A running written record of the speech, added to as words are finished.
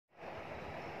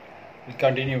We'll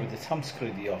continue with the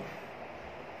Samskriti of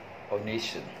our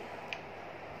nation.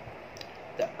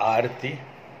 The Arati,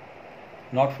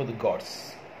 not for the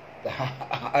gods, the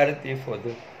Arati for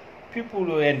the people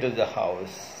who enter the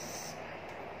house.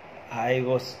 I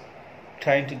was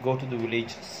trying to go to the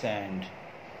villages and,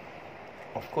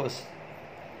 of course,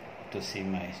 to see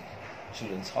my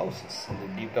children's houses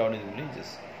deep down in the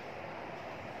villages.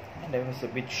 And I was a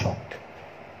bit shocked.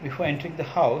 Before entering the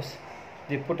house,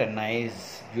 they put a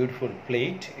nice, beautiful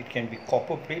plate. It can be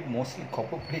copper plate, mostly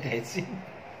copper plate I see.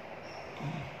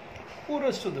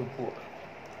 Poorest to the poor.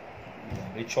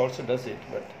 The rich also does it,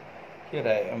 but here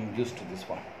I am used to this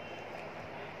one.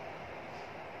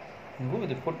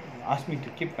 They asked me to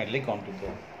keep my leg on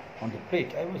the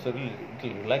plate. I was a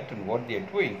little reluctant what they are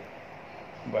doing.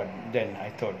 But then I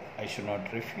thought I should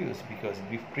not refuse, because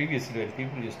previously when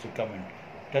people used to come and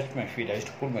touch my feet, I used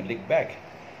to pull my leg back.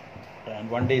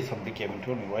 And one day somebody came and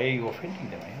told me, "Why are you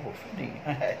offending them?" "Are you offending?"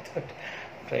 I thought,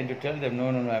 trying to tell them, no,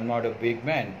 I'm not a big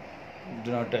man.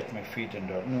 Do not touch my feet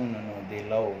and all. No, they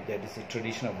love. That is the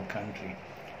tradition of a country.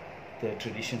 The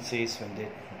tradition says when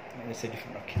it's a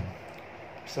different, okay.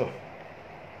 So,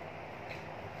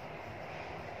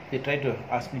 they tried to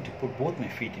ask me to put both my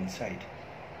feet inside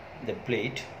the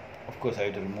plate. Of course, I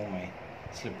had to remove my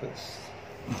slippers.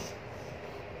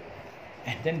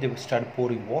 And then they started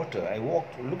pouring water. I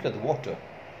looked at the water.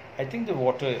 I think the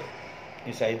water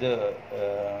is either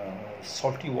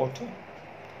salty water,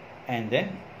 and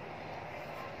then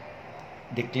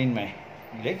they cleaned my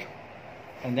leg,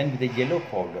 and then with the yellow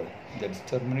powder, that is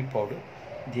turmeric powder,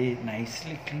 they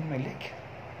nicely cleaned my leg.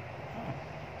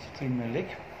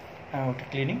 After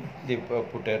cleaning, they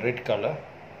put a red color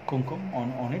kumkum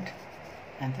on it,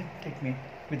 and then take me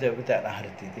with that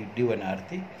arati. They do an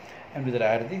arati, and with that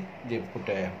arati, they put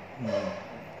a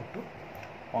puttu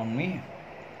on me.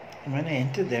 And when I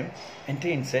enter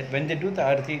inside, when they do the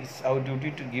arati, it's our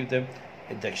duty to give them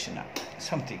a dakshina,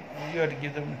 something. You have to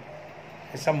give them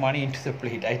some money into the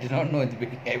plate. I did not know in the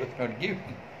beginning. I was not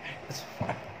giving. It's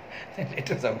fine. Then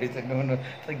later somebody said, no,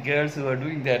 the girls who are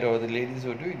doing that or the ladies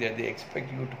who are doing that, they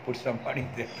expect you to put some money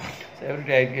there. So every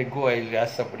time I go, I'll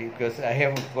ask somebody, because I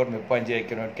haven't got my panche, I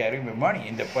cannot carry my money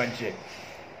in the panche.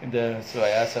 So I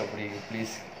asked somebody,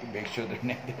 please make sure that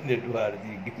they do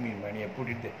arati, give me money, I put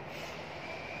it there.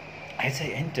 As I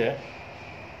enter,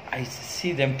 I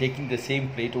see them taking the same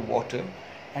plate of water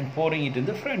and pouring it in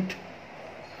the front.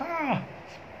 I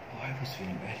was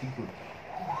feeling very good.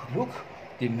 Look,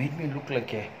 they made me look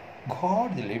like a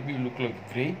god, they made me look like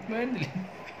a great man.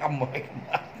 I'm like,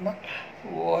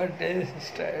 what is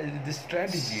this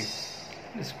strategy?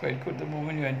 It's quite good. The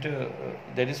moment you enter,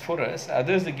 that is for us.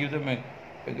 Others, they give them a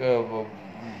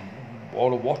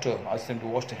bowl of water, ask them to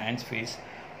wash their hands, face.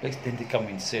 Then they come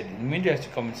inside. Immediately they have to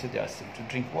come inside, they ask them to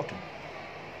drink water.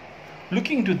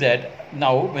 Looking into that,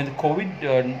 now when the COVID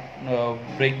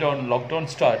lockdown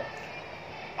started,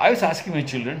 I was asking my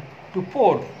children to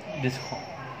pour this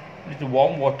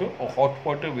warm water or hot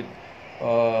water with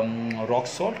rock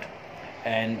salt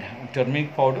and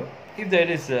turmeric powder, if there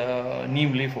is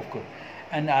neem leaf, of course.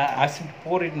 And I asked them to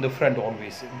pour it in the front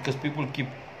always, because people keep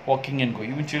walking and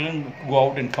going. Even children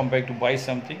go out and come back to buy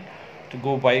something,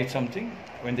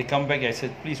 When they come back, I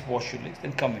said, please wash your legs,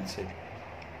 then come inside.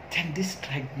 Then this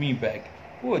struck me back.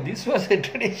 Oh, this was a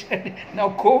tradition. Now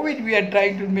COVID, we are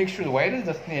trying to make sure the virus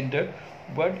doesn't enter.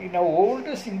 But in our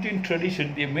oldest Indian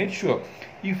tradition, they made sure,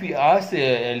 if we ask the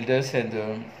elders and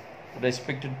the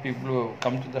respected people who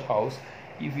come to the house,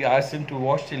 if we ask them to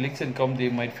wash their legs and come, they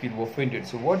might feel offended.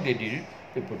 So what they did,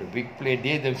 they put a big plate,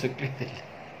 they themselves cleaned their leg.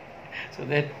 So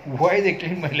that, why they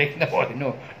clean my leg now, I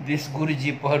know. This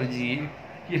Guruji, Paruji,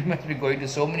 he must be going to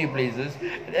so many places.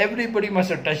 Everybody must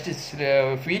have touched his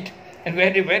feet, and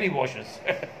where he washes.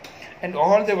 And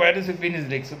all the virus will be in his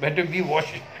legs, so better be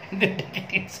washed and then take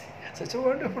it inside. Such a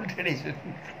wonderful tradition.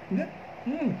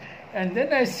 And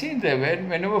then I see that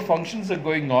whenever functions are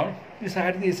going on, this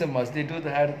arati is a must. They do the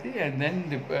arati and then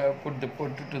they put the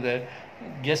pottu to the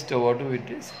guest or whatever it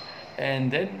is.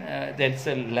 And then that's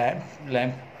a lamp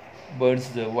burns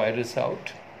the virus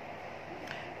out.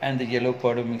 And the yellow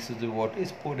powder mixed with the water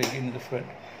is poured again in the front.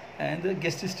 And the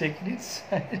guest is taken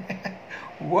inside.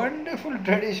 Wonderful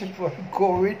tradition for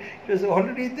COVID. It was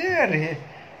already there.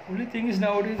 Only thing is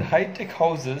nowadays high-tech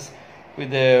houses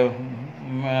with the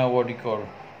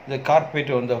the carpet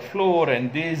on the floor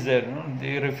and this,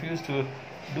 they refuse to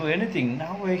do anything.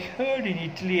 Now I heard in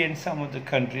Italy and some of the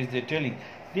countries they're telling,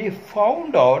 they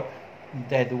found out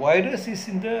that the virus is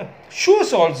in the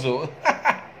shoes also.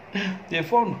 They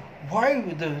found why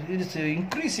it is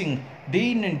increasing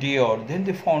day in and day out. Then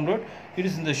they found out it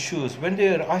is in the shoes. When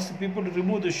they asked the people to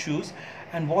remove the shoes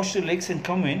and wash their legs and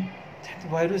come in, then the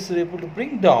virus is able to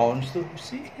bring down. So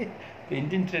see, the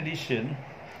Indian tradition.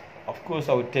 Of course,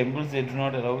 our temples, they do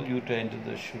not allow you to enter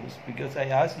the shoes, because I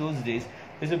asked those days,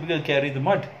 they said because carry the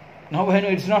mud. Now I know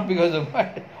it's not because of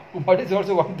mud. Mud is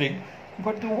also one thing,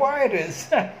 but the virus.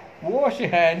 Wash your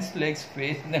hands, legs,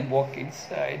 face, and then walk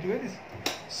inside.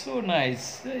 So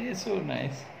nice. It's so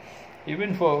nice.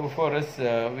 Even for us,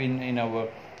 in our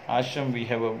ashram, we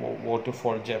have a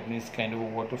waterfall, Japanese kind of a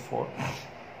waterfall.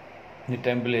 In the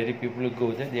temple area, people who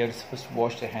go there, they are supposed to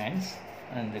wash their hands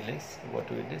and their legs,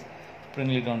 whatever it is,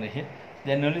 sprinkle it on the head.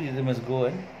 Then only they must go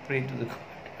and pray to the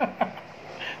God,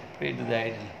 pray to the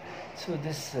idol. So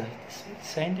this is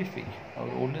scientific. Our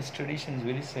oldest tradition is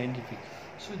very scientific.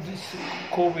 So this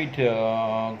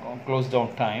COVID closed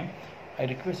down time, I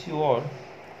request you all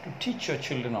to teach your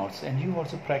children also, and you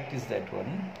also practice that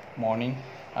one. Morning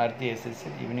Aarti, as I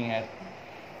said, evening Aarti.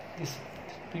 These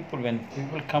people, when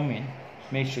people come in,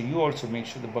 make sure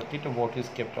the bucket of water is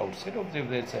kept outside. Or if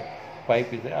there's a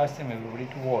pipe is there, ask them everybody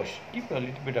to wash. Keep a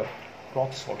little bit of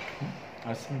rock salt.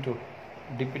 Ask them to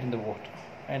dip it in the water.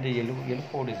 And the yellow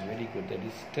powder is very good. That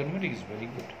is, turmeric is very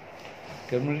good.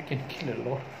 Turmeric can kill a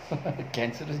lot of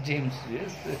cancerous germs.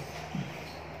 Yes.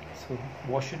 So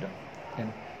wash it up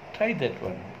and try that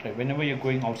one. Try. Whenever you're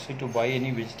going outside to buy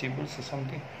any vegetables or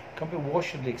something, come and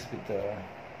wash your legs with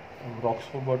rock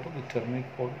salt water with turmeric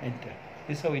powder and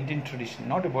this is our Indian tradition.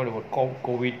 Not about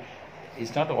COVID.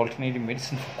 It's not alternative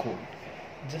medicine for COVID.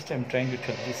 Just I'm trying to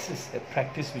tell this is a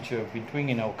practice which we have been doing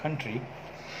in our country,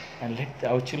 and let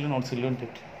our children also learn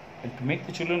that. And to make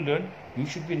the children learn, you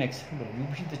should be an example. You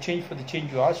be the change for the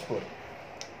change you asked for.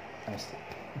 Namaste.